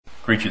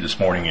Greet you this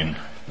morning in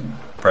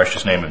the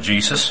precious name of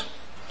Jesus.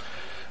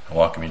 I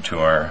welcome you to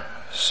our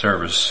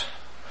service.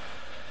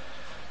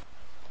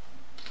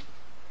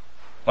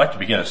 I'd like to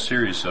begin a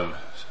series of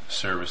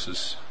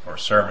services or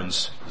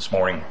sermons this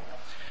morning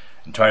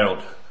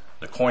entitled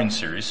the Coin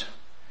Series.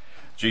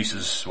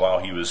 Jesus, while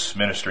he was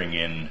ministering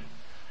in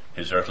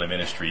his earthly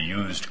ministry,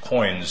 used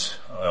coins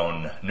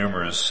on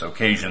numerous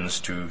occasions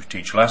to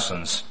teach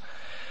lessons.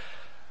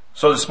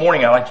 So this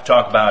morning I'd like to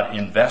talk about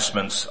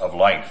investments of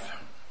life.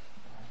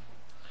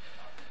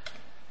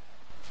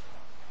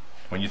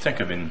 When you think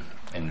of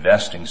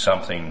investing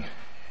something,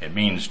 it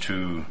means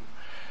to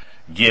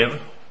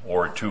give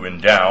or to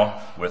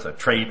endow with a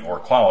trait or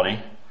quality.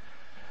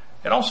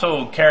 It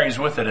also carries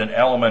with it an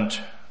element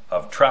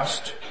of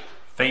trust,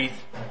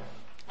 faith,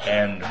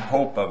 and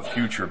hope of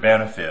future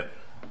benefit.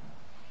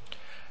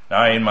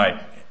 Now, in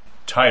my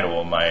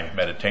title, my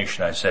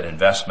meditation, I said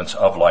investments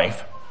of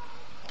life.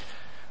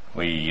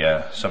 We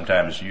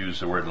sometimes use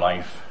the word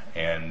life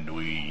and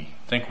we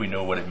think we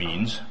know what it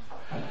means.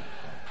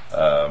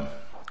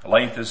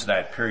 Life is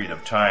that period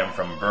of time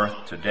from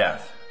birth to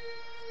death.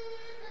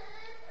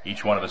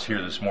 Each one of us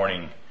here this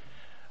morning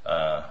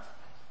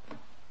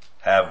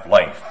have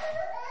life.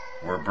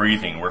 We're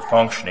breathing, we're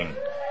functioning,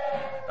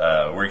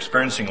 we're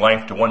experiencing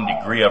life to one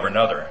degree or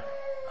another,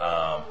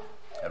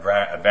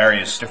 at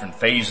various different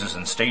phases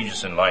and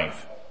stages in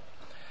life.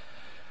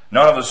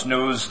 None of us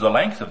knows the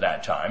length of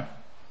that time.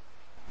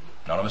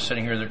 None of us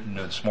sitting here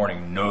this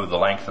morning know the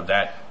length of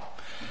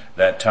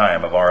that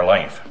time of our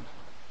life.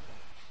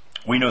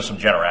 We know some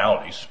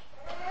generalities.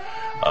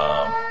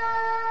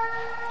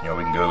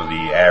 We can go with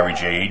the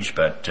average age,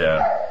 but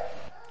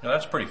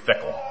that's pretty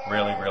fickle.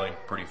 Really, really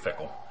pretty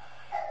fickle.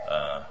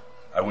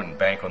 I wouldn't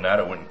bank on that.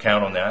 I wouldn't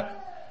count on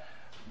that.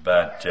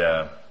 But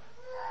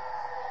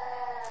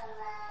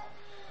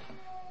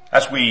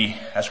as we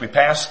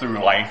pass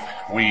through life,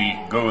 we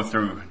go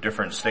through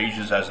different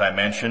stages. As I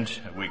mentioned,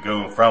 we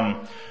go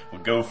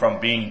from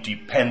being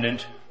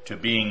dependent to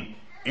being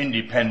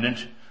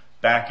independent,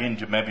 back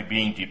into maybe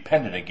being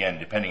dependent again,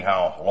 depending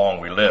how long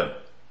we live.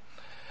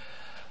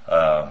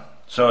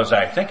 So as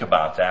I think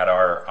about that,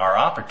 our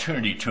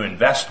opportunity to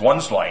invest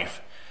one's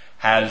life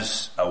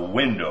has a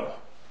window.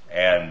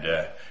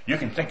 And you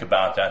can think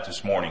about that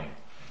this morning.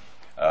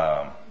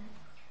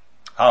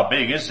 How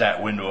big is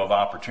that window of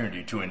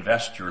opportunity to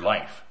invest your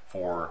life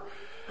for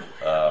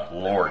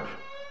Lord?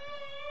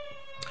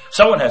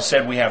 Someone has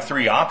said we have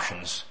three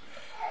options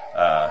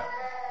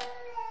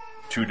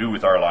to do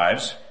with our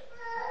lives.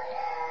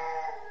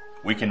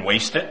 We can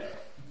waste it,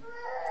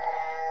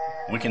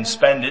 we can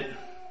spend it,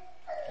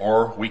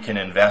 or we can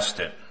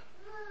invest it.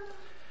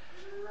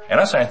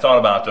 And as I thought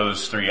about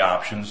those three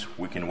options,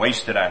 we can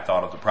waste it, I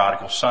thought of the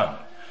prodigal son.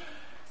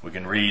 We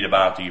can read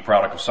about the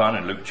prodigal son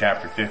in Luke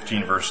chapter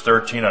 15 verse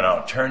 13, and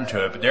I'll turn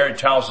to it, but there it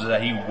tells us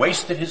that he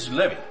wasted his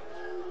living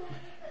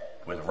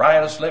with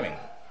riotous living.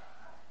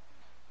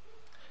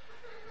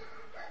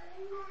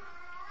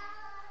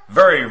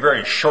 Very,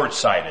 very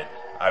short-sighted,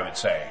 I would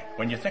say.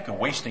 When you think of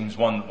wasting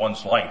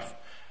one's life,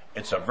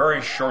 it's a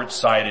very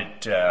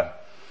short-sighted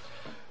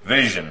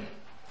vision,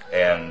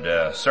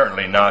 and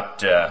certainly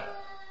not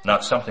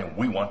something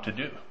we want to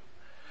do.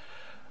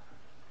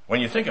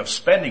 When you think of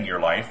spending your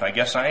life, I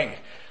guess I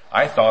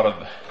thought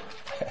of,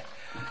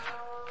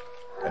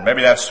 and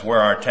maybe that's where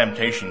our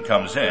temptation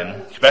comes in,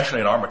 especially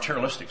in our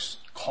materialistic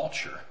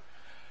culture.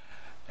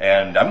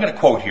 And I'm going to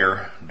quote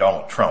here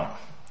Donald Trump,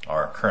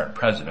 our current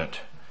president,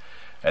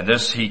 and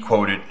this he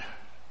quoted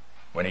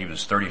when he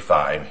was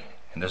 35,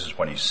 and this is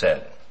what he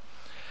said.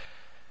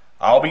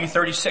 I'll be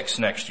 36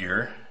 next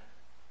year,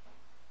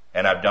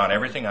 and I've done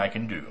everything I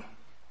can do.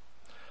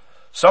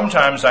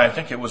 Sometimes I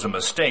think it was a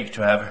mistake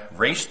to have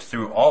raced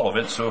through all of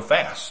it so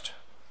fast.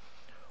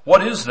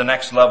 What is the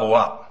next level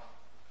up?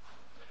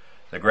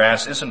 The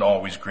grass isn't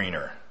always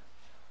greener.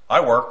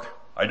 I work.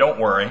 I don't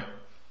worry.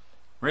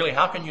 Really,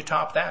 how can you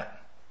top that?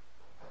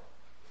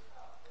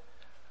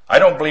 I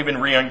don't believe in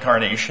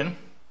reincarnation,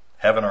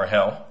 heaven or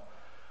hell.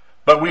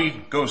 But we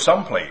go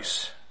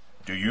someplace.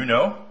 Do you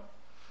know?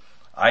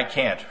 I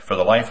can't, for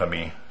the life of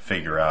me,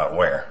 figure out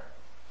where.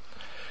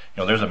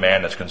 There's a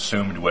man that's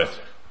consumed with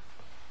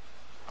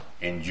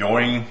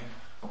enjoying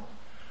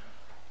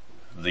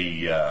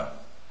the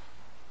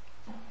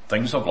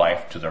things of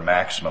life to their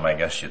maximum, I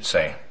guess you'd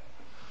say.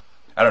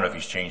 I don't know if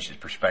he's changed his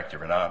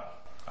perspective or not.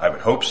 I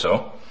would hope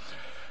so.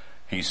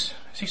 Is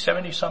he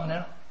 70-some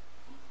now?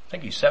 I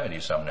think he's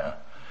 70-some now.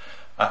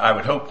 I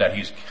would hope that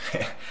he's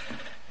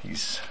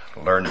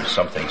learned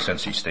something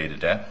since he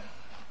stated that.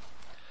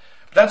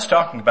 But that's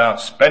talking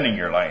about spending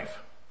your life.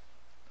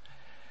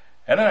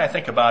 And then I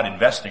think about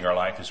investing our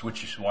life,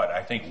 which is what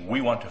I think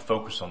we want to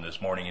focus on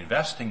this morning.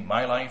 Investing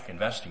my life,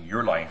 investing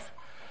your life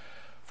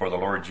for the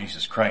Lord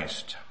Jesus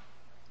Christ.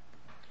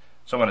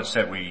 Someone has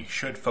said we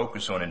should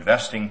focus on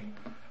investing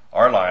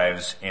our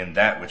lives in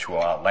that which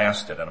will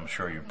outlast it. And I'm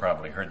sure you've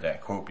probably heard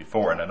that quote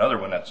before. And another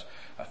one that's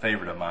a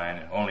favorite of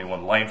mine, only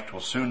one life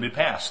will soon be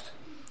past,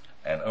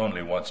 and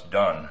only what's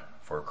done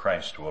for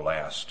Christ will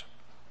last.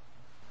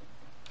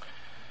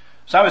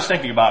 So I was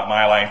thinking about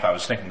my life. I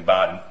was thinking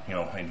about,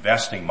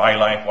 investing my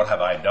life. What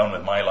have I done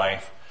with my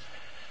life?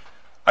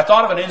 I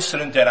thought of an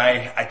incident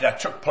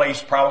that took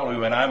place probably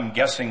when I'm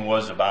guessing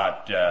was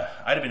about,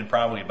 I'd have been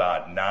probably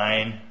about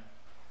 9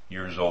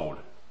 years old.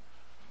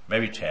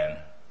 Maybe 10,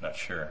 not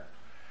sure.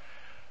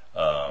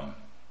 There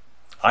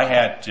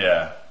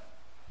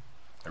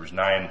was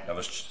 9 of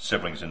us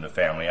siblings in the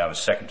family. I was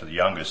second to the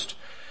youngest.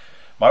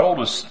 My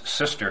oldest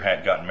sister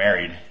had gotten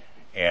married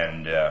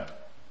and,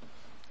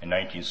 in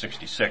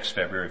 1966,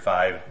 February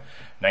 5,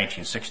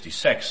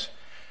 1966.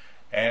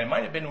 And it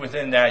might have been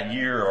within that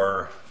year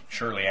or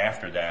shortly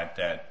after that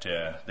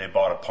they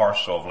bought a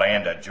parcel of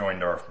land that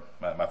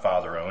my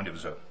father owned. It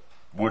was a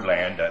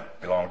woodland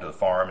that belonged to the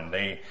farm, and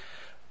they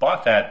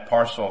bought that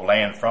parcel of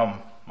land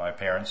from my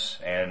parents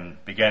and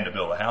began to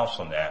build a house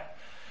on that.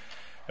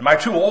 And my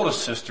 2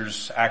 oldest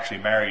sisters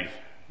actually married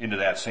into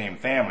that same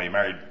family,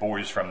 married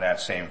boys from that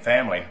same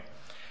family.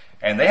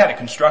 And they had a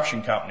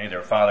construction company.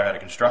 Their father had a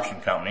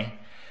construction company.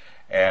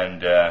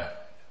 And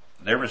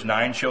there was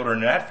 9 children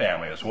in that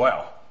family as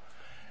well.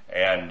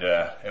 And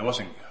it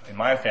wasn't, in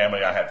my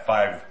family I had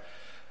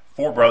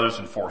 4 brothers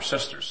and 4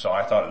 sisters, so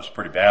I thought it was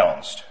pretty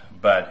balanced.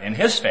 But in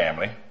his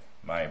family,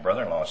 my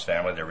brother-in-law's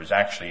family, there was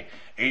actually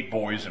 8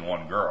 boys and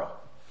 1 girl.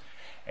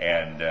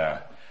 And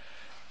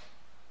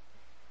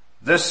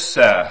these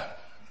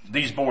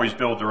boys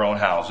built their own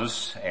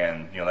houses,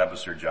 and that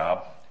was their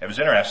job. It was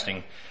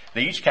interesting.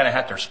 They each kind of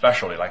had their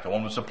specialty. Like the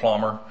one was a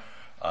plumber.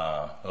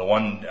 The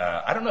one,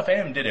 I don't know if any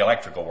of them did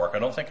electrical work. I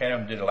don't think any of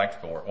them did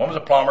electrical work. One was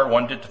a plumber,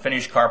 one did the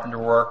finished carpenter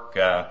work,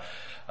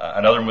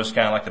 another one was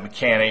kind of like the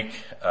mechanic,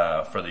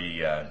 for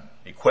the,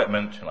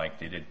 equipment, like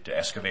they did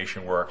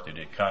excavation work, they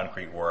did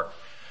concrete work.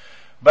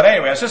 But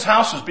anyway, as this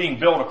house was being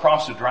built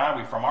across the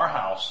driveway from our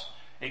house,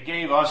 it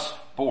gave us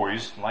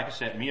boys, like I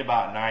said, me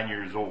about 9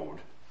 years old,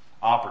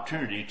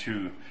 opportunity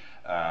to,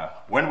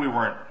 when we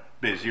weren't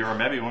busy, or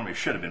maybe when we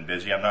should have been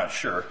busy, I'm not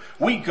sure,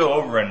 we'd go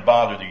over and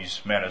bother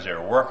these men as they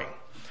were working.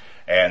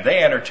 And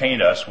they entertained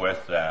us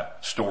with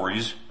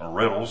stories or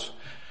riddles.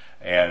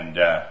 And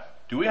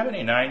do we have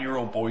any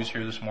 9-year-old boys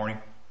here this morning?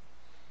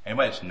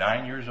 Anybody that's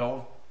 9 years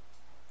old?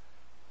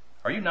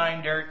 Are you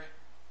 9, Derek?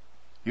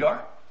 You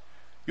are?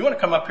 You want to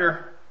come up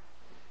here?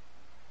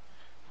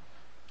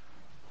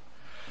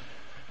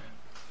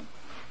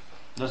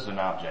 This is an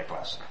object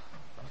lesson.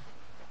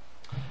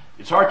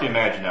 It's hard to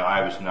imagine that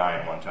I was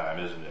 9 one time,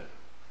 isn't it?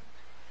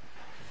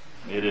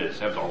 It is.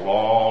 That was a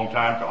long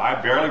time ago. I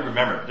barely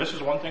remember. This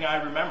is one thing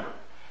I remember.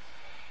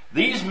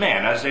 These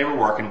men, as they were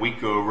working,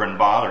 we'd go over and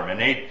bother them, and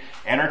they'd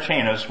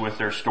entertain us with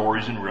their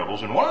stories and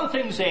riddles. And one of the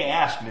things they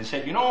asked me, they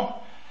said,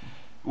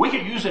 we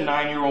could use a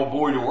 9-year-old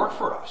boy to work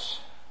for us.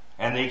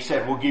 And they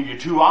said, we'll give you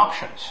 2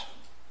 options.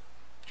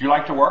 Do you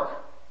like to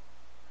work?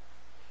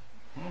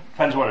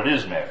 Depends what it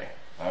is, maybe.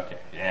 Okay,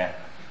 yeah.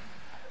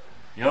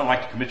 You don't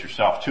like to commit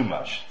yourself too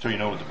much until you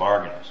know what the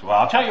bargain is. Well,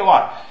 I'll tell you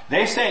what.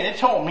 They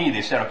told me,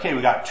 they said, okay,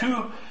 we got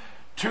two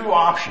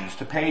options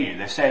to pay you.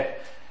 They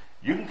said,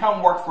 you can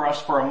come work for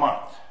us for a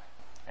month.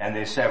 And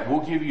they said,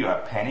 we'll give you a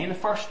penny the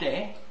first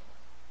day.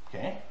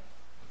 Okay.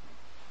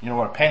 You know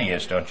what a penny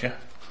is, don't you?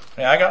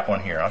 Yeah, I got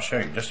one here. I'll show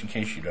you just in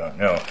case you don't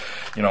know.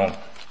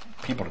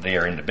 People today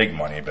are into big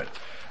money, but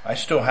I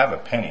still have a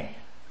penny.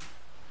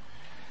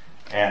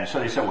 And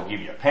so they said, we'll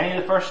give you a penny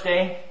the first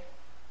day.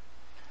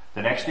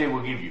 The next day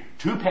we'll give you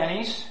 2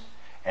 pennies,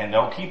 and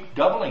they'll keep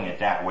doubling it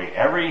that way.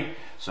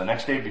 So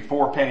next day it'll be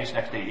 4 pennies,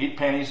 next day 8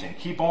 pennies, and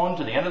keep on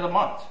to the end of the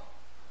month.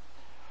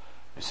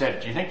 They said,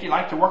 do you think you'd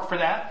like to work for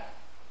that?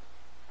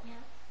 Yeah.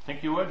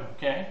 Think you would?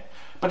 Okay.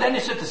 But then they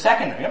said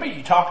maybe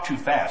you talk too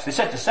fast. They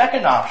said the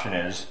second option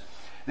is,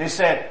 we'll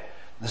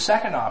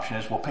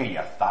pay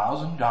you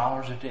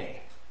 $1,000 a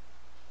day.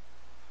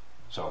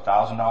 So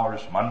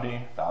 $1,000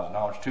 Monday,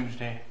 $1,000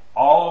 Tuesday,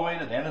 all the way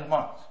to the end of the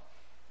month.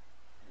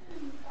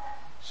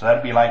 So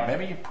that'd be like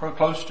maybe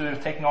close to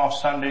taking off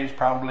Sundays,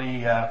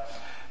 probably,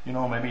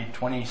 maybe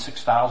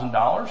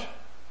 $26,000.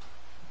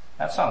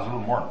 That sounds a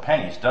little more than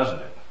pennies, doesn't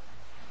it?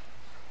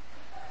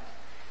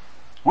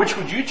 Which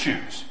would you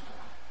choose?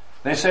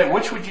 They said,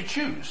 which would you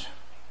choose?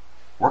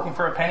 Working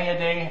for a penny a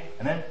day,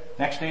 and then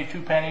next day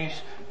 2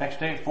 pennies, next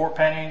day 4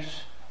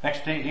 pennies,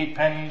 next day 8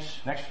 pennies,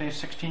 next day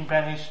 16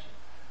 pennies?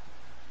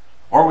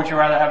 Or would you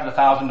rather have the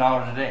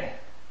 $1,000 a day?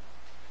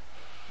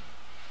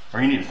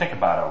 Or you need to think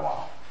about it a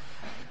while.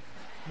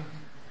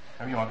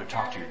 Maybe you want to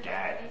talk to your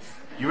dad.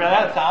 You rather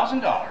have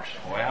 $1,000?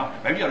 Well,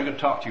 maybe you ought to go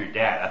talk to your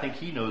dad. I think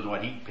he knows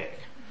what he'd pick.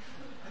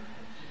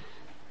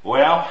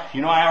 Well,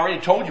 I already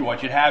told you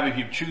what you'd have if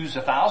you choose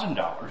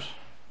 $1,000.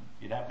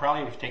 You'd have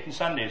probably, if you're taking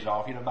Sundays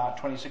off, you'd have about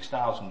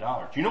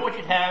 $26,000. Do you know what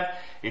you'd have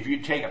if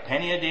you'd take a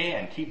penny a day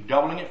and keep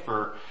doubling it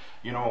for,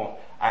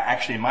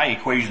 actually in my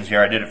equations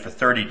here, I did it for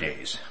 30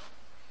 days.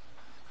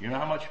 You know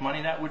how much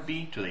money that would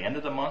be to the end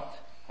of the month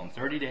on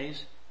 30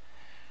 days?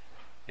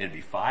 It'd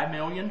be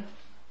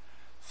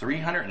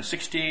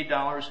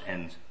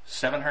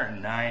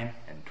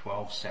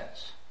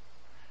 $5,368,709.12.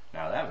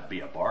 Now that would be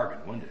a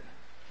bargain, wouldn't it?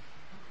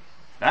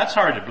 That's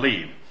hard to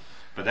believe,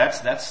 but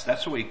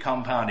that's the way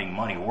compounding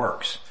money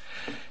works.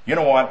 You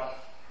know what?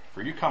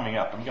 for you coming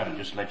up, I'm going to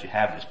just let you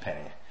have this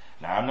penny.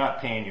 Now, I'm not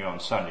paying you on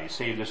Sunday.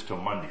 Save this till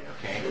Monday,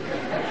 okay?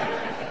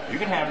 You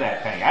can have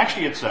that penny.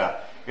 Actually, it's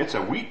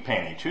a wheat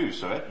penny too,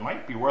 so it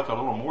might be worth a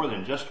little more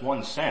than just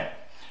 1 cent.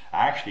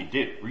 I actually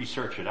did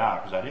research it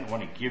out because I didn't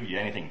want to give you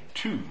anything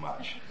too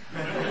much.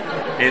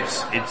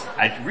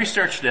 I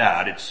researched it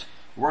out. It's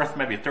worth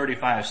maybe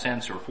 35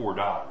 cents or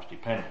 $4,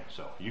 depending.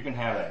 So you can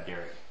have that,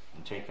 Derek,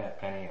 and take that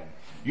penny. And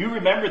you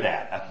remember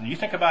that. You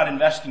think about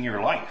investing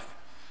your life.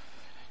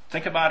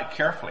 Think about it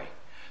carefully.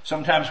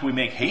 Sometimes we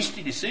make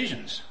hasty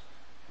decisions.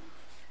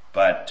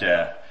 But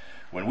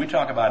when we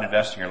talk about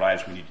investing our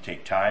lives, we need to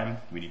take time,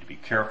 we need to be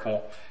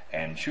careful,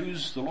 and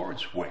choose the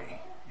Lord's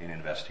way in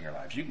investing our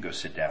lives. You can go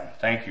sit down.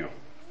 Thank you.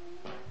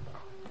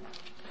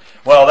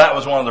 Well, that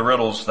was one of the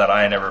riddles that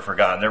I never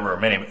forgotten. There were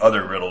many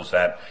other riddles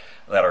that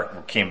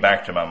came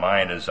back to my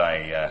mind as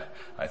I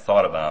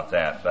thought about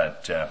that.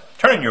 But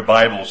turning your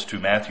Bibles to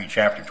Matthew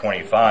chapter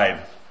 25.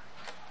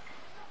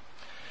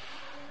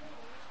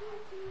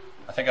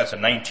 I think that's a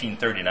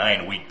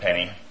 1939 wheat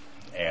penny,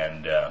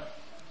 and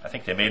I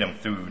think they made them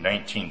through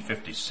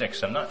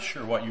 1956. I'm not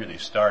sure what year they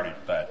started,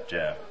 but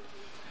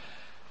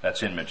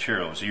that's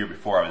immaterial. It was the year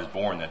before I was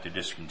born that they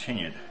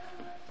discontinued.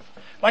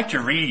 I'd like to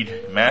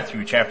read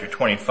Matthew chapter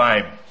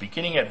 25,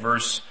 beginning at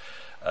verse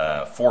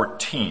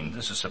 14.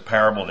 This is a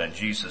parable that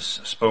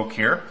Jesus spoke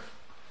here.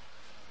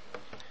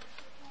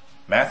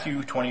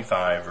 Matthew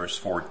 25, verse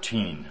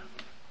 14.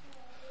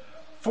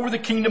 For the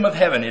kingdom of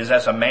heaven is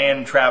as a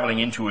man traveling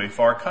into a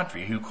far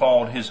country, who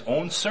called his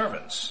own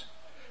servants,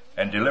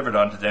 and delivered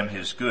unto them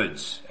his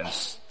goods.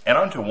 And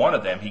unto one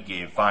of them he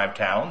gave 5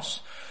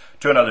 talents,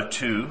 to another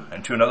 2,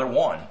 and to another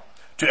 1,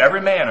 to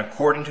every man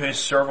according to his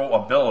several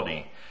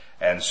ability,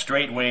 and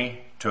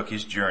straightway took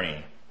his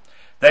journey.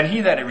 Then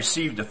he that had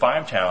received the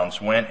 5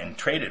 talents went and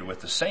traded with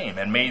the same,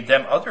 and made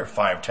them other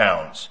 5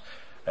 talents.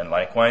 And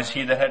likewise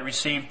he that had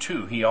received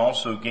 2, he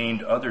also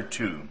gained other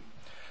 2.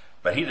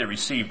 But he that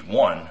received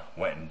 1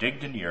 went and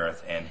digged in the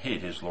earth, and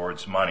hid his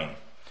Lord's money.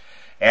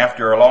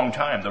 After a long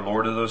time, the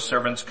Lord of those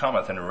servants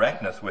cometh and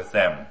reckoneth with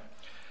them.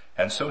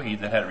 And so he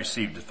that had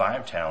received the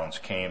 5 talents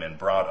came and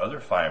brought other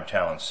 5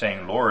 talents,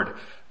 saying, Lord,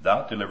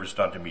 thou deliverest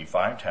unto me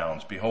 5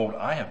 talents. Behold,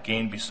 I have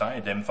gained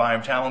beside them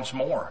 5 talents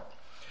more.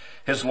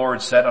 His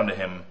Lord said unto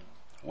him,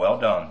 Well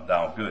done,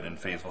 thou good and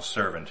faithful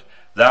servant.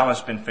 Thou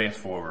hast been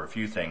faithful over a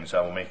few things.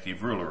 I will make thee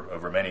ruler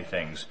over many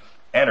things.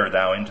 Enter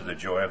thou into the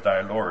joy of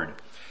thy Lord.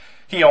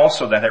 He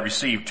also that had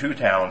received 2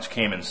 talents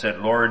came and said,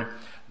 Lord,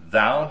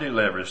 thou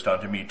deliverest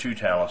unto me 2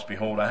 talents.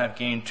 Behold, I have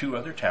gained 2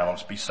 other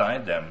talents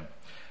beside them.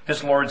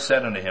 His Lord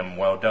said unto him,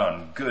 Well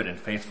done, good and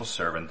faithful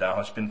servant. Thou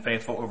hast been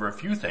faithful over a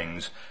few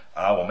things.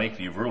 I will make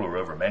thee ruler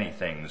over many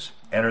things.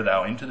 Enter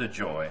thou into the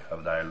joy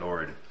of thy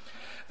Lord.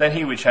 Then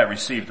he which had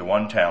received the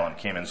 1 talent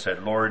came and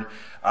said, Lord,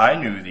 I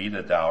knew thee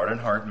that thou art an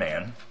hard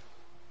man,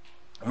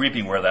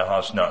 reaping where thou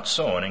hast not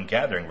sown, and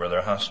gathering where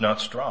thou hast not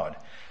strawed.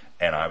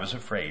 And I was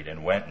afraid,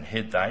 and went and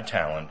hid thy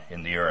talent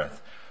in the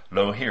earth.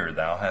 Lo, here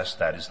thou hast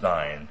that is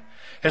thine.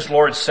 His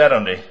Lord said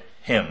unto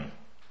him,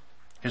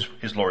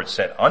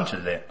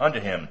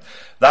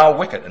 Thou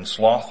wicked and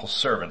slothful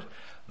servant,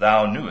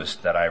 thou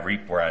knewest that I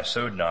reap where I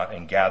sowed not,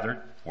 and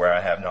gathered where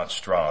I have not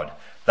strawed.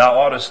 Thou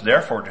oughtest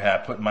therefore to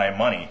have put my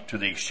money to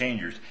the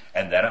exchangers,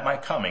 and that at my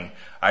coming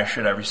I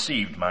should have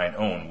received mine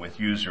own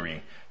with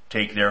usury.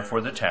 Take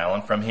therefore the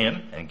talent from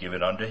him, and give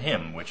it unto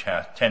him which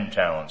hath 10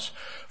 talents.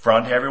 For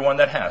unto every one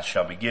that hath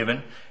shall be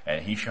given,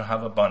 and he shall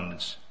have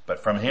abundance.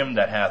 But from him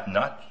that hath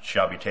not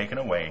shall be taken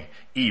away,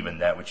 even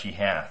that which he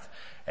hath.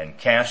 And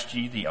cast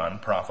ye the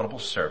unprofitable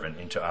servant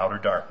into outer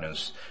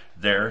darkness.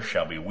 There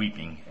shall be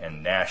weeping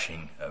and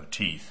gnashing of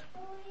teeth.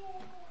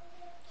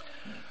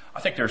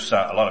 I think there's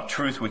a lot of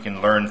truth we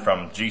can learn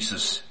from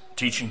Jesus'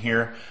 teaching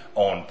here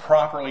on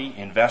properly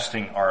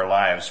investing our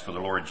lives for the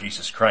Lord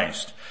Jesus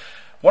Christ.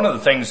 One of the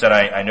things that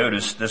I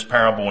noticed, this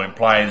parable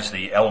implies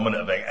the element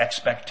of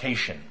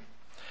expectation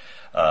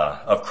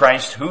of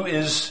Christ. Who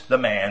is the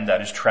man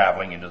that is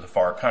traveling into the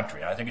far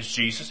country? I think it's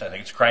Jesus. I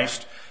think it's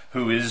Christ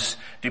who is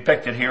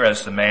depicted here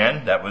as the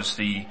man that was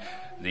the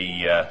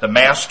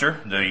master,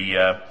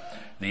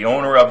 the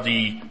owner of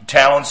the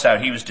talents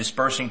that he was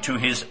dispersing to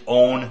his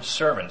own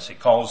servants. He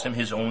calls them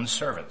his own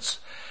servants.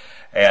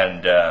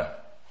 And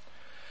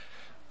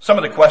some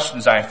of the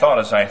questions I thought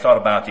as I thought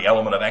about the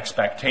element of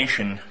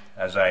expectation,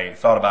 as I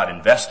thought about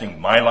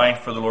investing my life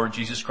for the Lord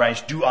Jesus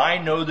Christ, do I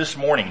know this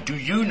morning, do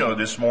you know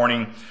this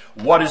morning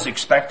what is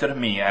expected of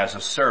me as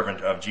a servant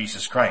of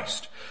Jesus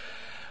Christ?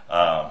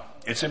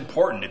 It's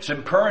important. It's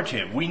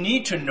imperative. We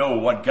need to know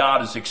what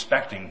God is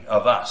expecting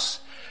of us.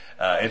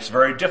 It's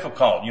very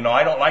difficult.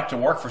 I don't like to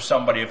work for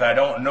somebody if I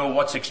don't know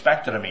what's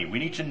expected of me. We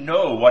need to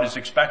know what is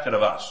expected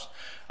of us.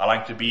 I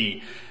like to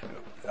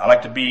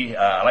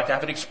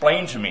have it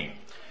explained to me.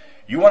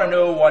 You want to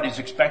know what is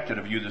expected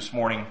of you this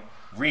morning?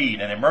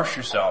 Read and immerse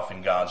yourself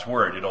in God's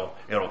Word.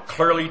 It'll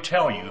clearly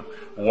tell you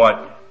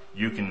what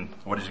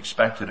is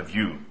expected of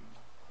you.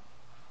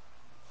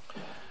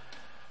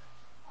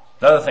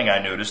 Another thing I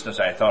noticed as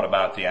I thought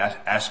about the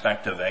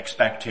aspect of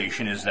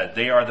expectation is that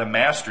they are the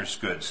master's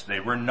goods.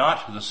 They were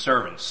not the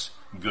servant's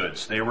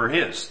goods. They were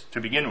his to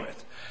begin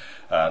with.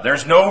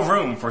 There's no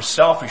room for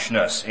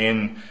selfishness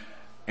in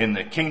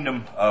the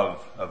kingdom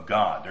of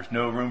God. There's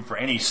no room for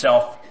any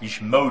selfish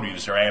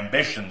motives or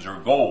ambitions or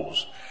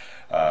goals.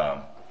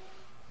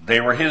 They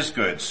were his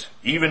goods.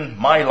 Even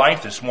my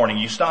life this morning,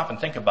 you stop and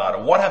think about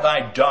it. What have I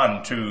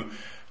done to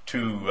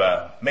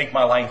make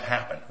my life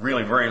happen?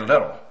 Really, very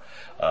little.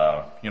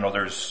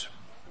 There's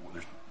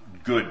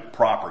good,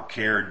 proper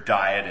care,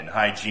 diet, and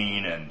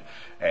hygiene,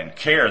 and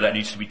care that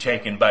needs to be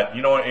taken. But,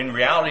 in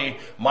reality,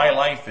 my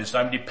life is,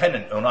 I'm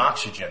dependent on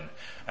oxygen.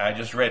 I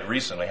just read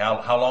recently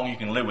how long you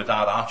can live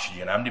without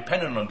oxygen. I'm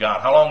dependent on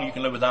God. How long you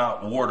can live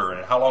without water,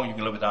 and how long you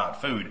can live without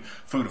food.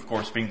 Food, of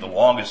course, being the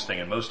longest thing,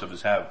 and most of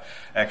us have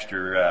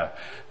extra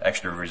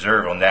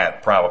reserve on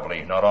that,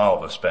 probably. Not all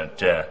of us,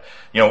 but,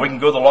 we can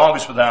go the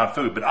longest without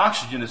food. But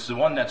oxygen is the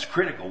one that's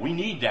critical. We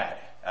need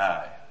that.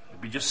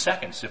 It'd be just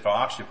seconds if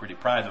we're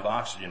deprived of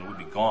oxygen, we'd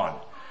be gone.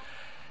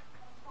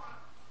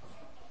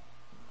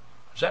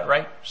 Is that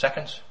right?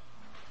 Seconds?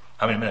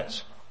 How many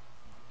minutes?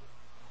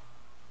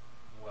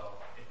 Well,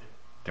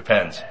 it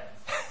depends.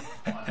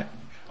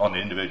 On the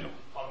individual.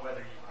 On whether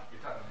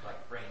you're talking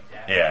like brain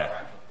dead Yeah. or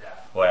actual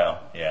death.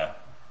 Well, yeah.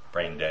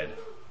 Brain dead.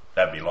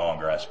 That'd be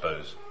longer, I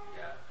suppose.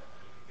 Yeah,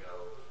 you can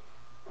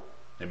go.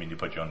 Didn't mean to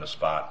put you on the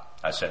spot.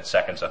 I said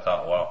seconds. I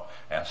thought, well,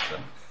 ask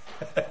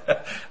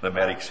the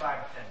medics. 5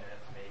 to 10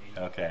 minutes,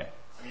 maybe. Okay.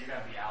 I mean, you're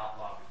going to be out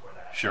long before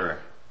that. Sure.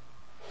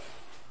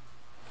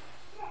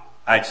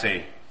 I'd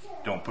say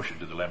don't push it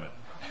to the limit.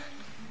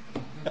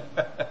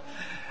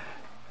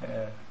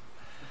 Yeah.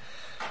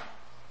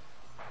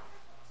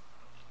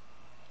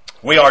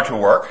 We are to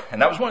work, and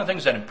that was one of the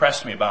things that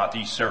impressed me about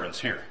these servants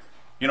here.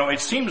 It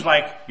seems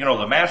like,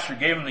 the master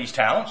gave them these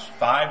talents,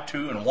 5,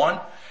 2, and 1,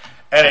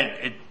 and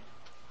it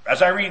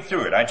as I read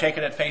through it, I take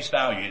it at face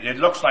value. It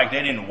looks like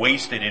they didn't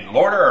waste, they didn't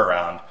loiter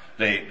around.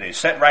 They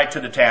set right to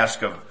the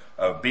task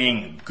of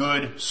being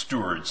good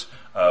stewards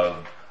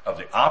of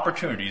the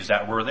opportunities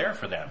that were there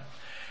for them.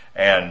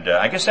 And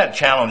I guess that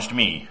challenged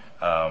me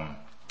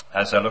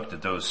as I looked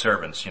at those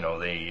servants.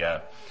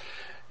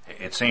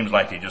 It seems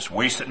like they just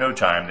wasted no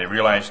time. They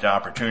realized the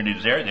opportunity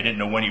was there. They didn't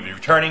know when he was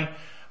returning,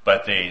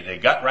 but they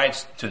got right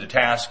to the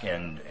task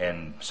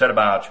and set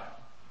about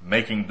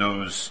making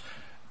those,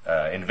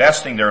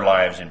 investing their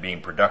lives in being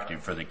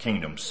productive for the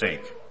kingdom's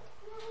sake.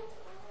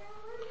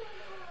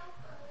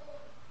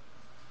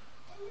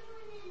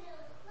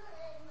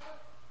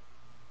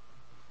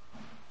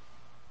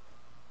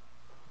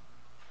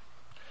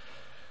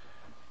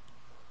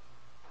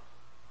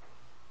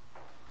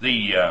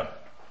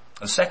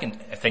 The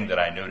second thing that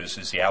I notice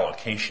is the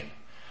allocation.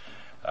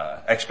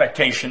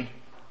 Expectation.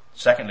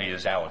 Secondly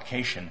is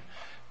allocation.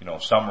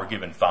 Some were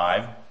given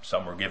 5,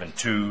 some were given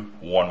 2,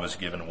 one was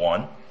given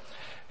 1.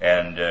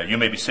 And you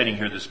may be sitting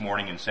here this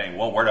morning and saying,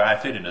 well, where do I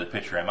fit into the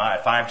picture? Am I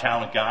a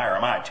 5-talent guy, or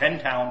am I a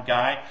 10-talent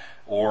guy,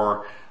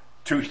 or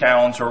 2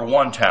 talents or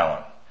 1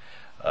 talent?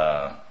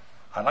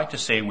 I'd like to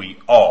say we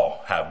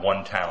all have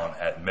 1 talent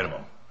at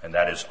minimum, and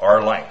that is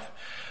our life.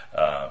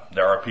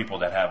 There are people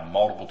that have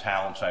multiple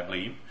talents, I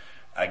believe.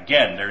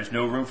 Again, there's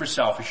no room for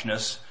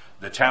selfishness.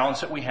 The talents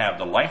that we have,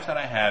 the life that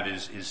I have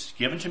is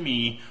given to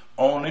me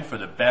only for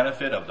the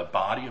benefit of the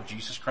body of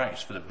Jesus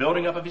Christ, for the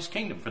building up of his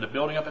kingdom, for the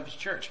building up of his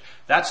church.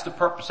 That's the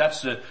purpose.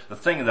 That's the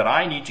thing that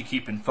I need to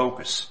keep in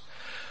focus.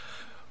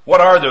 What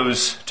are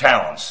those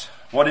talents?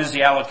 What is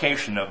the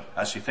allocation of,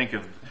 as you think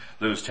of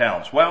those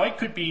talents? Well, it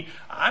could be,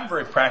 I'm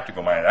very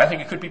practical minded. I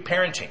think it could be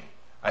parenting.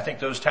 I think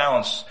those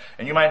talents,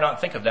 and you might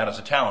not think of that as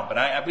a talent, but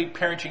I believe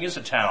parenting is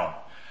a talent,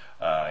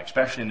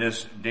 especially in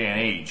this day and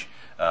age.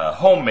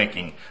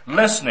 Homemaking,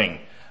 listening,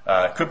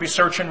 could be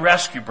search and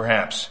rescue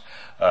perhaps.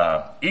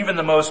 Even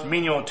the most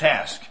menial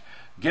task,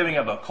 giving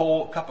of a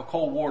cup of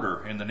cold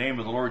water in the name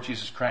of the Lord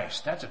Jesus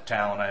Christ. That's a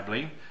talent, I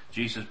believe.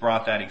 Jesus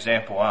brought that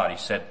example out. He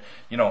said,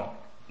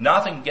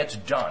 nothing gets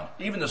done.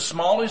 Even the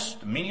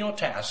smallest menial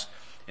task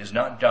is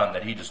not done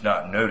that he does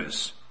not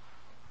notice.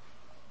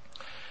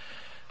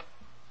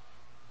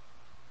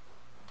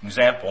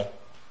 Example,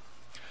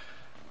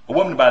 a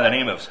woman by the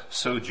name of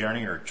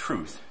Sojourner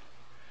Truth,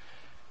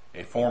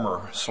 a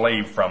former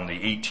slave from the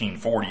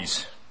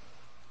 1840s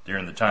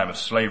during the time of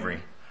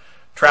slavery,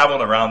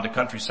 traveled around the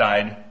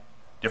countryside,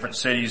 different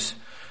cities,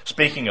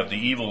 speaking of the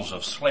evils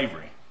of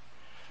slavery.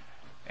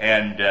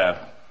 And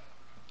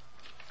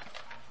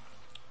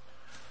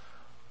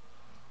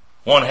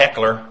one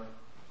heckler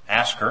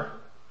asked her,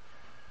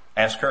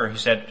 he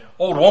said,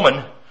 "Old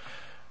woman,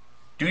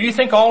 do you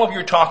think all of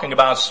your talking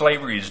about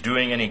slavery is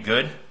doing any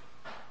good?"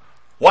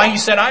 "Why," he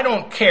said, "I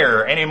don't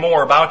care any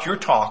more about your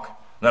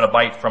talk than a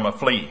bite from a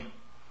flea."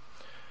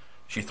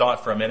 She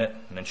thought for a minute,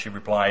 and then she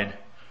replied,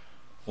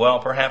 "Well,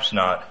 perhaps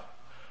not.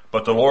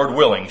 But the Lord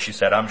willing," she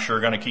said, "I'm sure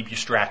going to keep you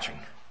scratching."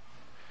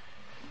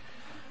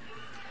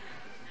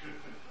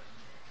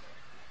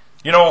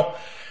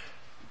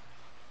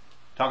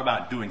 Talk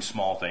about doing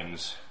small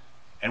things.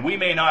 And we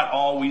may not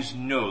always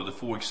know the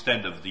full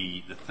extent of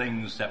the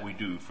things that we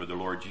do for the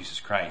Lord Jesus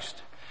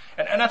Christ.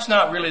 And that's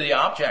not really the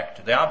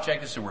object. The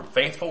object is that we're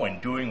faithful in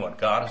doing what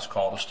God has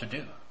called us to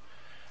do,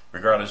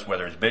 regardless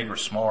whether it's big or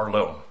small or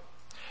low.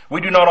 We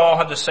do not all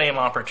have the same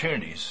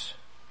opportunities.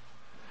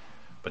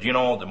 But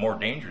the more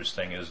dangerous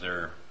thing is there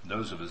are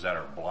those of us that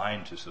are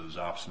blind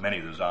to many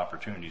of those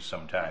opportunities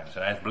sometimes.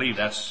 And I believe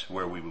that's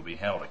where we will be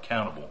held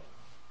accountable.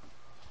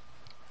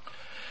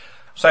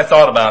 So I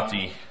thought about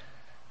the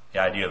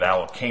idea of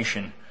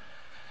allocation.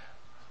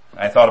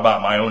 I thought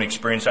about my own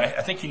experience. I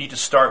think you need to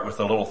start with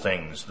the little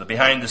things, the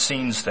behind the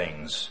scenes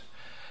things.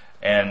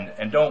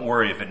 And don't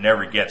worry if it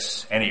never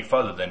gets any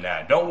further than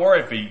that. Don't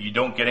worry if you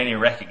don't get any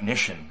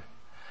recognition.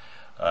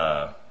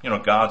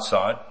 God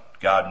saw it.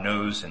 God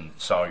knows and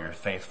saw your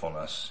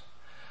faithfulness.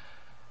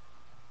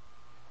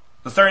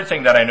 The third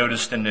thing that I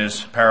noticed in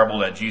this parable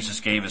that Jesus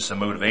gave us a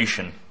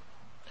motivation.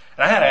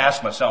 And I had to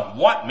ask myself,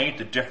 what made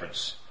the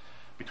difference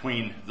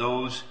between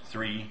those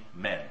three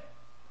men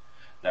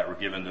that were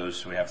given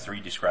those? We have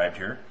three described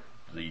here.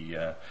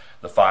 The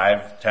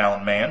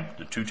 5-talent man,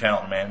 the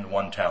 2-talent man, the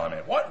 1-talent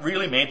man. What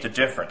really made the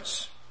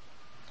difference?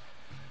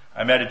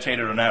 I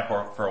meditated on that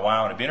for a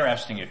while, and it'd be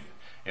interesting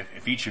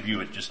if each of you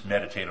would just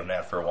meditate on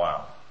that for a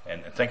while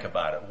and think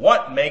about it.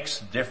 What makes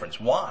the difference?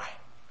 Why?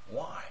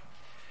 Why?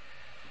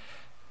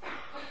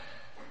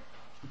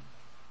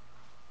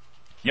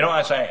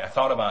 As I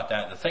thought about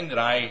that, the thing that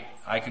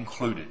I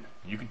concluded,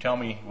 you can tell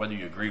me whether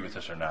you agree with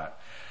this or not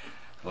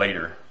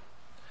later,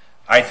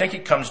 I think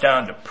it comes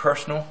down to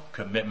personal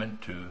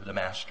commitment to the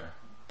Master.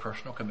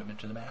 Personal commitment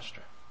to the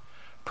Master.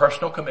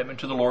 Personal commitment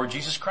to the Lord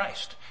Jesus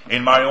Christ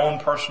in my own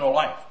personal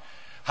life.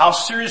 How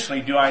seriously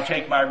do I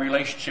take my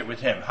relationship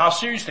with Him? How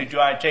seriously do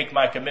I take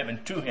my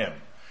commitment to Him?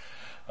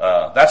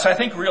 That's, I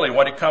think, really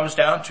what it comes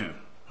down to.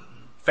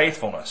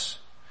 Faithfulness.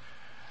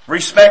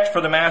 Respect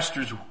for the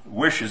Master's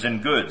wishes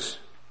and goods.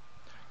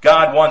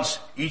 God wants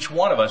each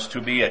one of us to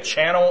be a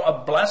channel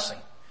of blessing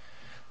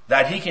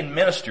that He can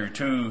minister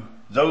to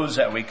those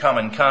that we come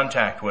in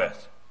contact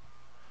with.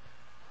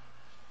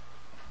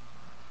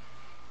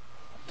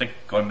 I think,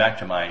 going back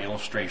to my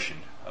illustration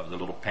of the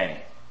little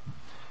penny,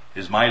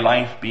 is my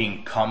life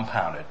being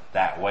compounded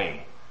that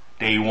way?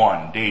 Day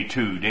 1, day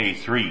 2, day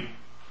 3.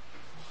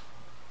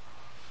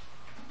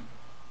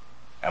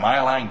 Am I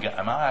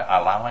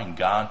allowing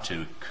God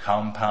to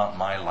compound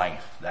my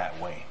life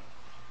that way?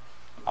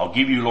 I'll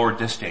give you, Lord,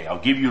 this day. I'll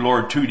give you,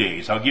 Lord, 2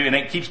 days. I'll give you, and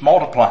it keeps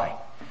multiplying.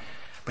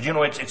 But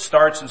it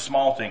starts in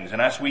small things.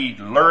 And as we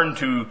learn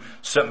to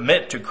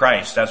submit to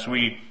Christ, as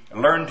we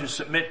learn to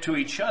submit to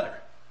each other,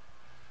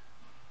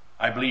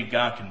 I believe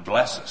God can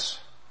bless us.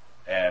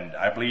 And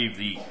I believe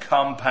the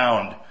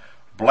compound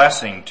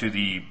blessing to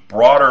the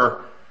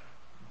broader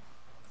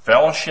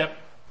fellowship,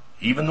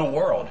 even the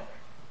world,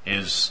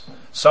 is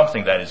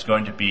something that is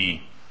going to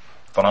be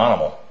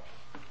phenomenal.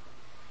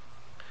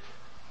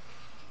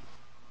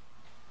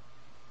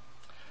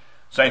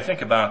 So I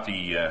think about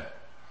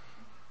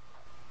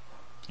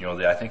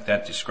I think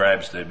that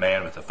describes the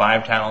man with the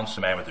 5 talents,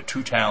 the man with the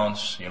 2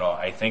 talents.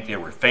 I think they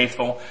were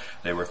faithful.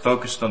 They were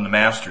focused on the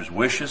Master's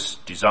wishes,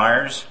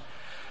 desires.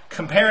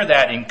 Compare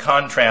that in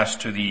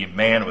contrast to the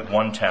man with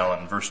 1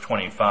 talent in verse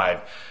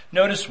 25.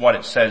 Notice what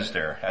it says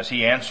there. As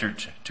he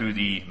answered to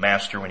the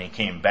Master when he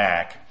came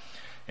back,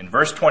 in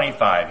verse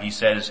 25 he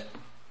says,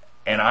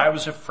 "And I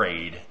was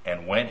afraid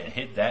and went and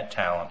hid that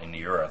talent in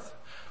the earth.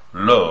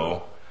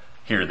 Lo,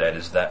 here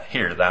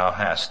thou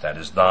hast, that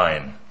is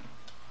thine."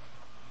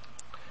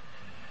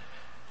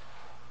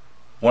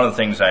 One of the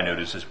things I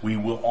notice is we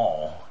will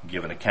all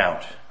give an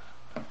account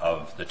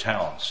of the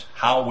talents.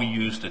 How we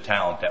use the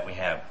talent that we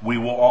have. We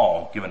will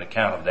all give an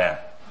account of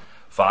that.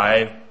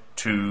 5,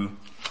 2,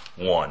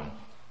 1.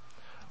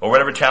 Or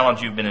whatever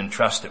talent you've been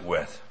entrusted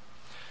with.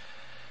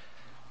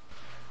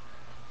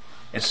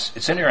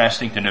 It's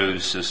interesting to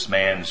notice this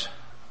man's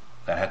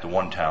that had the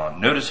 1 talent.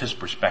 Notice his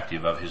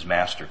perspective of his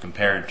master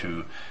compared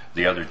to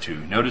the other 2.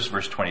 Notice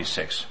verse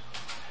 26.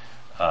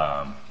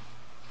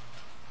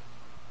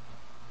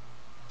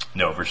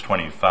 Verse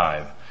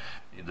 25.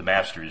 The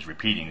master is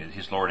repeating it.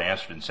 His Lord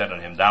answered and said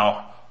unto him,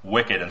 "Thou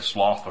wicked and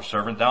slothful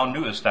servant, thou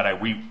knewest that I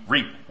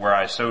reap where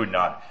I sowed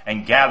not,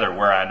 and gather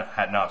where I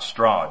had not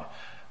strawed.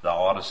 Thou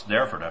oughtest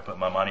therefore to have put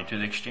my money to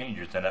the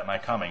exchangers, then at my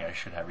coming I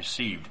should have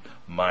received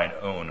mine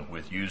own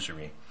with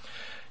usury."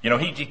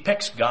 He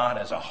depicts God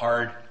as a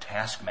hard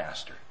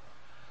taskmaster.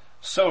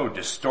 So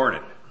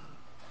distorted.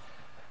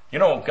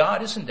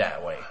 God isn't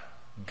that way.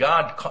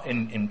 God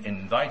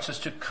invites us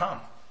to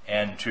come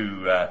and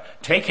to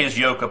take His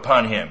yoke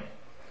upon Him.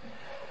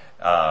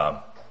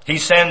 He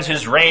sends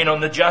His rain on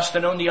the just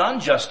and on the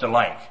unjust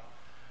alike.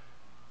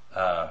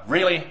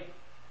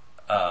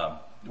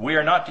 We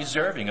are not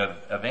deserving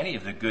of any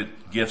of the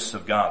good gifts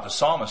of God. The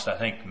psalmist, I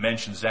think,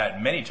 mentions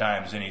that many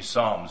times in his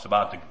psalms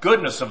about the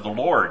goodness of the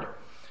Lord.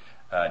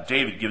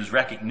 David gives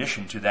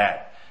recognition to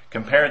that.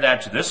 Compare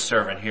that to this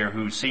servant here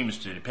who seems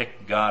to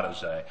depict God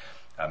as a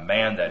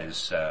man that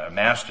is a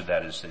master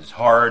that is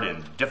hard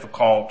and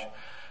difficult.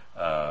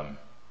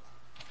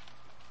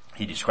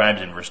 he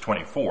describes in verse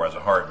 24 as a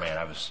hard man.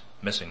 I was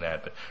missing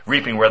that. But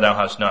reaping where thou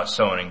hast not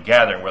sown and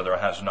gathering where thou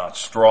hast not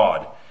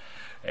strawed.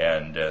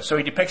 And so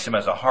he depicts him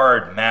as a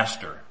hard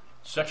master.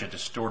 Such a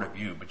distorted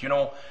view. But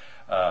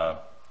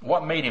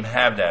what made him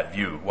have that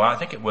view? Well, I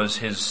think it was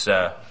his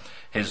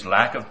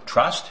lack of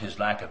trust, his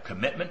lack of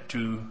commitment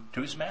to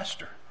his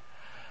master.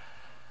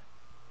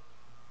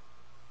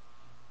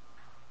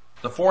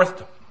 The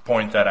fourth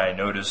point that I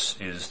notice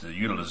is the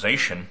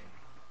utilization,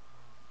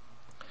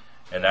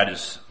 and that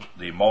is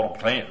the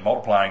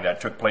multiplying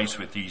that took place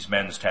with these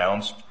men's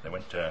towns. They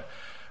went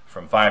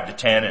from 5 to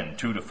 10 and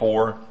 2 to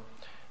 4.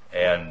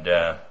 And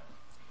I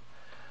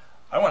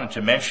wanted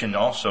to mention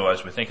also,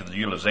 as we think of the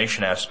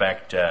utilization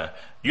aspect,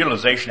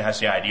 utilization has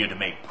the idea to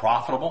make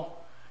profitable.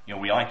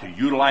 We like to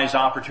utilize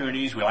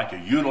opportunities. We like to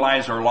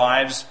utilize our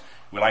lives.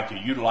 We like to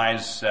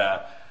utilize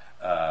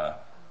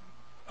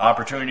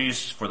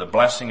opportunities for the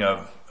blessing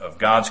of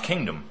God's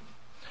kingdom.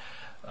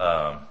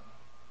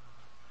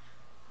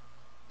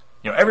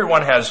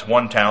 Everyone has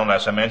one talent,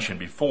 as I mentioned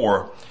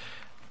before.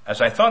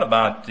 As I thought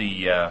about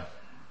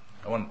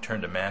I want to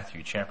turn to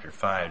Matthew chapter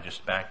 5,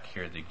 just back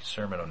here, the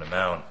Sermon on the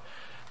Mount.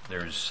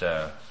 There's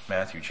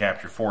Matthew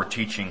chapter 4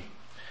 teaching.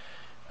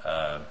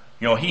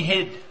 He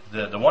hid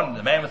the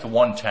man with the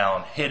one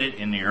talent hid it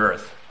in the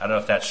earth. I don't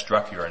know if that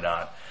struck you or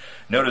not.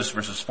 Notice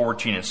verses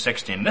 14 and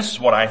 16. This is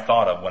what I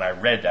thought of when I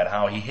read that,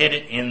 how he hid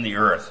it in the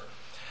earth.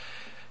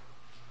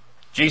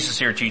 Jesus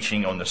here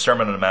teaching on the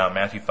Sermon on the Mount,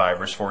 Matthew 5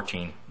 verse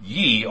 14.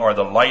 Ye are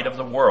the light of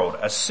the world.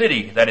 A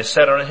city that is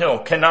set on a hill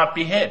cannot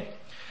be hid.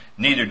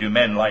 Neither do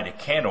men light a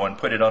candle and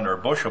put it under a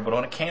bushel, but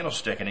on a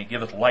candlestick, and it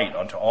giveth light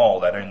unto all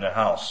that are in the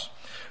house.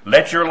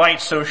 Let your light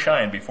so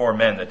shine before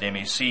men that they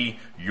may see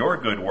your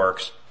good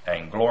works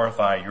and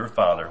glorify your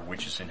Father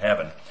which is in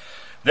heaven.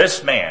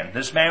 This man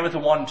with the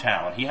one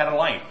talent, he had a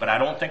light, but I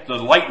don't think the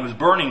light was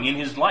burning in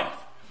his life.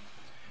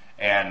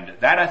 And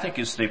that, I think,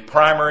 is the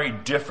primary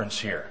difference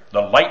here.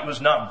 The light was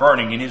not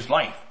burning in his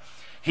life.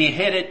 He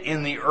hid it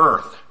in the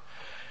earth.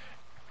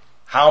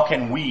 How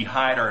can we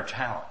hide our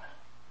talent?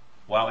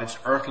 Well, it's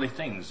earthly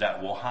things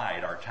that will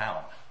hide our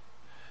talent.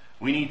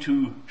 We need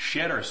to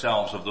shed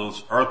ourselves of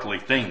those earthly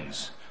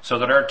things so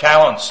that our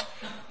talents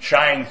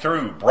shine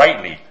through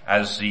brightly,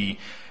 as the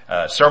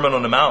Sermon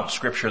on the Mount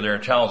scripture there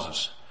tells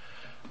us.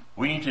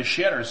 We need to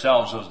shed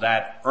ourselves of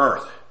that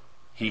earth.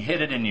 He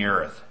hid it in the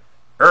earth.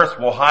 Earth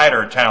will hide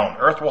our talent.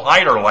 Earth will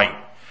hide our light.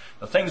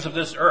 The things of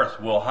this earth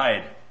will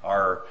hide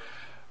our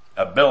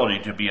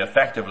ability to be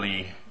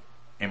effectively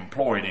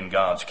employed in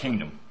God's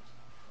kingdom.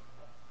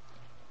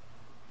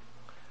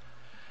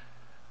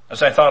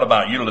 As I thought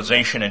about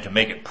utilization and to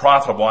make it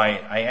profitable, I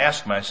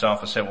asked myself,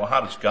 I said, well, how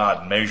does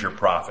God measure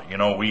profit?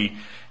 We,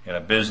 in a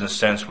business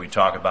sense, we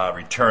talk about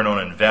return on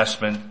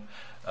investment.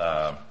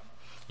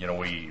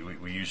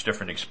 We use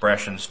different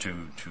expressions to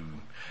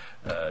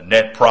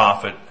net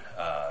profit.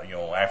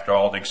 After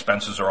all the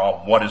expenses are all,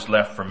 what is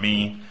left for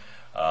me?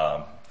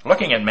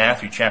 Looking at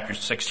Matthew chapter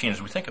 16,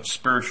 as we think of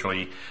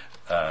spiritually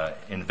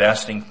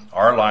investing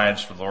our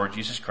lives for the Lord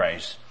Jesus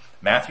Christ,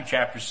 Matthew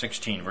chapter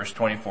 16, verse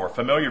 24,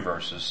 familiar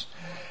verses.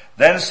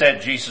 Then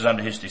said Jesus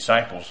unto his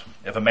disciples,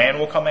 if a man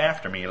will come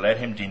after me, let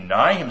him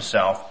deny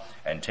himself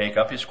and take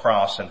up his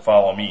cross and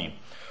follow me.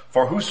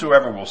 For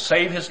whosoever will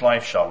save his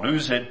life shall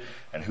lose it,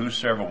 and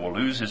whosoever will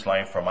lose his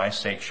life for my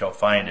sake shall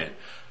find it.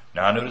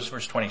 Now notice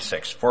verse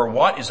 26. For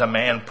what is a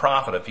man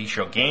profit if he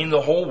shall gain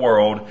the whole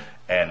world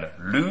and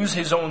lose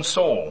his own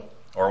soul?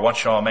 Or what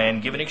shall a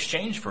man give in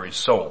exchange for his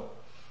soul?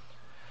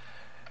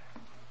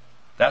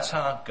 That's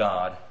how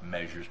God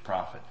measures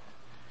profit.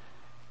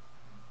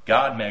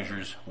 God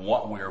measures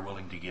what we are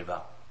willing to give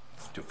up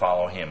to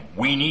follow him.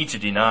 We need to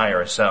deny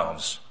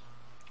ourselves.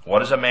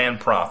 What is a man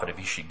profit if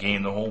he should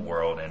gain the whole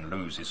world and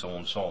lose his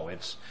own soul?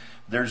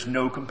 There's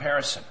no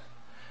comparison.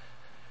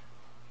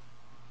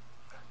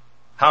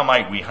 How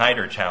might we hide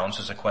our talents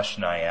is a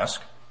question I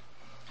ask.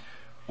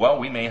 Well,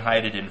 we may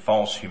hide it in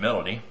false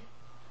humility.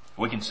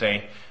 We can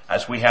say,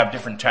 as we have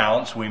different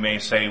talents, we may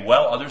say,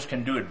 well, others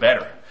can do it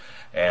better.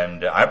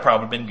 And I've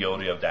probably been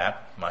guilty of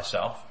that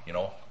myself,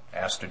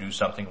 asked to do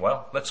something.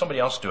 Well, let somebody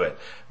else do it.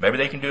 Maybe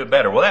they can do it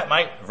better. Well, that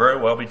might very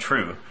well be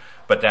true,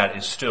 but that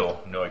is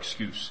still no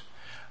excuse.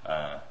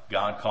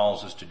 God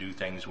calls us to do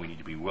things. We need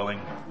to be willing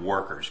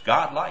workers.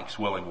 God likes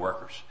willing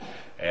workers.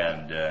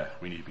 And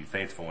we need to be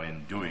faithful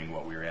in doing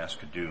what we are asked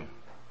to do.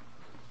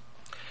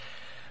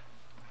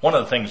 One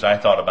of the things I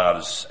thought about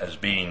as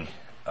being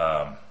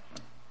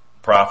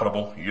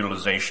profitable,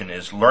 utilization,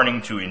 is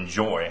learning to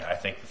enjoy, I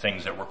think, the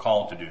things that we're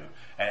called to do.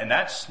 And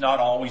that's not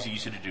always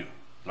easy to do,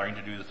 learning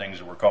to do the things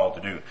that we're called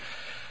to do.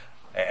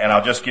 And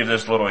I'll just give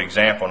this little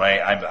example. And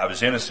I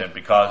was innocent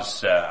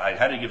because I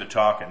had to give a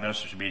talk at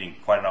ministers' meeting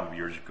quite a number of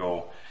years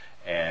ago.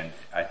 And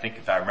I think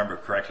if I remember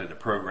correctly, the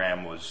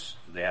program was,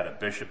 they had a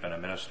bishop and a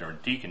minister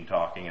and deacon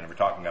talking, and they were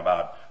talking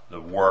about the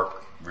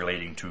work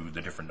relating to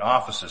the different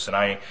offices.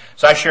 And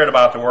so I shared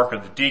about the work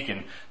of the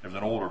deacon. There was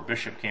an older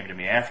bishop came to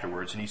me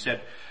afterwards, and he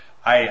said,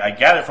 I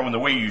gathered from the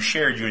way you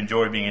shared you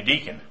enjoy being a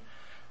deacon.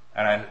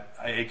 And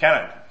it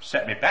kind of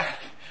set me back,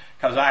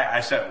 Because I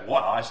said,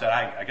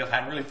 I guess I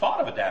hadn't really thought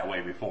of it that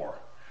way before.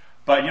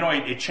 But,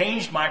 it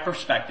changed my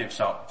perspective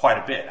quite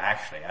a bit,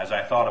 actually, as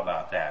I thought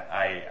about that.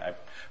 I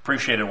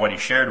appreciated what he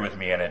shared with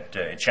me, and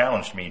it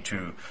challenged me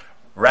to,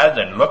 rather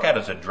than look at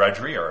it as a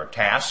drudgery or a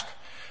task,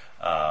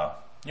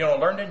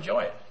 learn to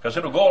enjoy it. Because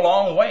it'll go a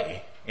long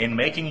way in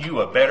making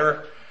you a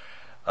better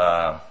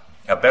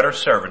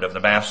servant of the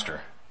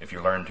master if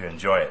you learn to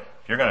enjoy it.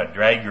 If you're going to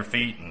drag your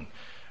feet and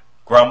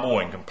grumble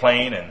and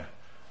complain and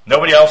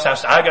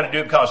I got to do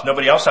it because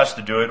nobody else has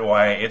to do it,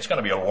 why, it's going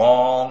to be a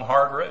long,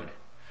 hard road.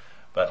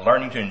 But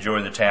learning to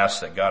enjoy the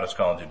tasks that God has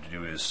called you to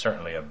do is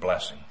certainly a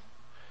blessing.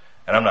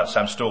 And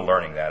I'm still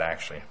learning that,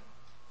 actually.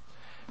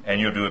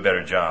 And you'll do a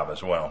better job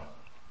as well.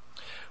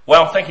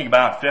 Well, thinking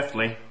about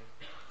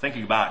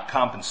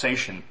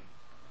compensation,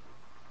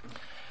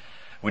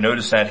 we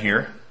notice that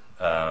here.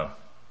 I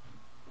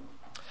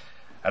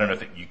don't know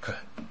if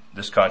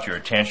this caught your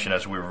attention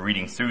as we were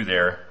reading through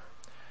there.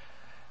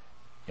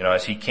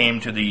 As he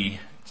came to the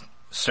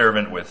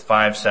servant with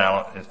 5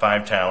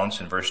 talents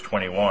in verse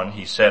 21,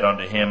 he said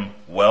unto him,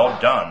 well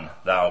done,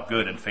 thou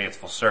good and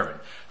faithful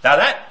servant. Now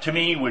that to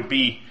me would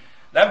be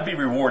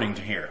rewarding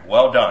to hear.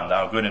 Well done,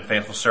 thou good and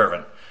faithful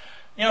servant.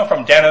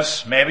 From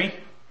Dennis, maybe.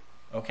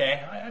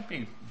 Okay, I'd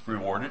be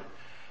rewarded.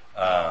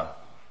 But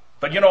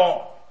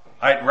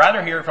I'd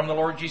rather hear it from the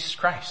Lord Jesus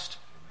Christ.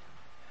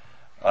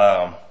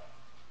 But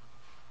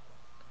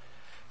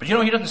he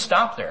doesn't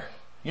stop there.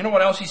 You know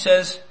what else he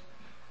says?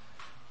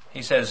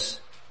 He says,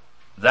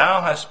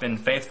 thou hast been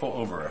faithful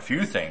over a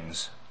few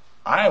things.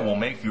 I will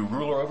make you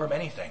ruler over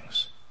many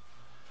things.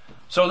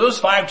 So those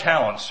 5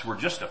 talents were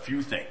just a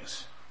few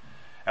things.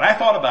 And I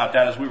thought about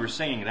that as we were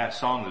singing that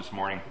song this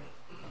morning,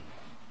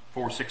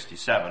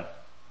 467.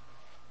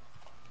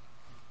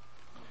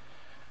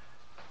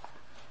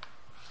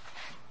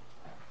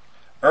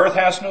 Earth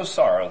has no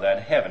sorrow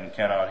that heaven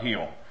cannot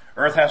heal.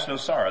 Earth has no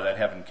sorrow that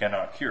heaven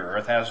cannot cure.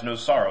 Earth has no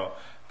sorrow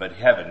but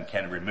heaven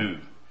can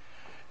remove.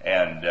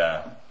 And,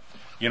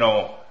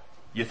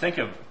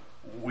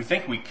 we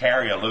think we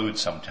carry a load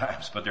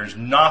sometimes, but there's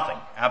nothing,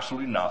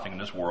 absolutely nothing in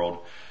this world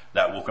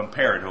that will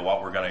compare to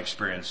what we're going to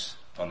experience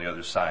on the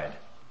other side.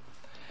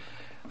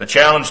 The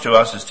challenge to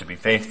us is to be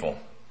faithful.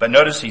 But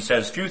notice he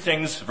says few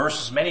things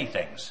versus many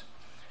things.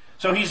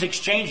 So he's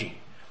exchanging.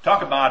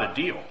 Talk about a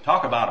deal.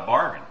 Talk about a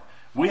bargain.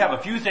 We have a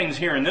few things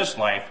here in this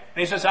life, and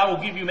he says, I will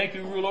make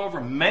you rule over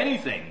many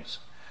things.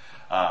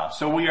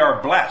 So we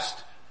are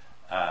blessed.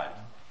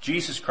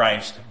 Jesus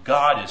Christ,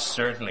 God is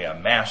certainly a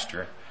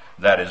master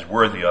that is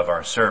worthy of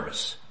our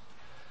service.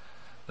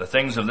 The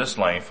things of this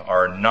life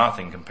are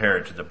nothing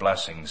compared to the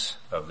blessings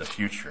of the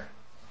future.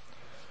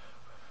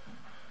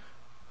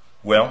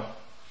 Well,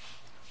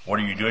 what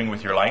are you doing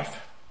with your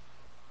life?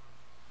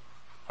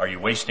 Are you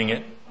wasting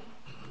it?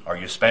 Are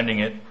you spending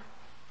it?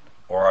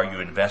 Or are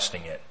you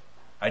investing it?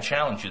 I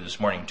challenge you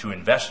this morning to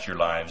invest your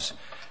lives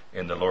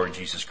in the Lord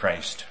Jesus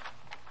Christ.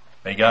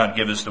 May God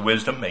give us the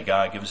wisdom. May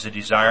God give us the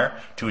desire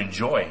to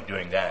enjoy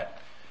doing that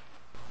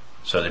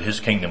so that his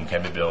kingdom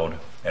can be built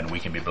and we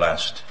can be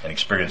blessed and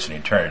experience an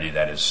eternity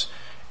that is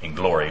in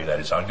glory, that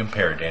is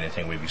uncompared to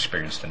anything we've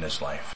experienced in this life.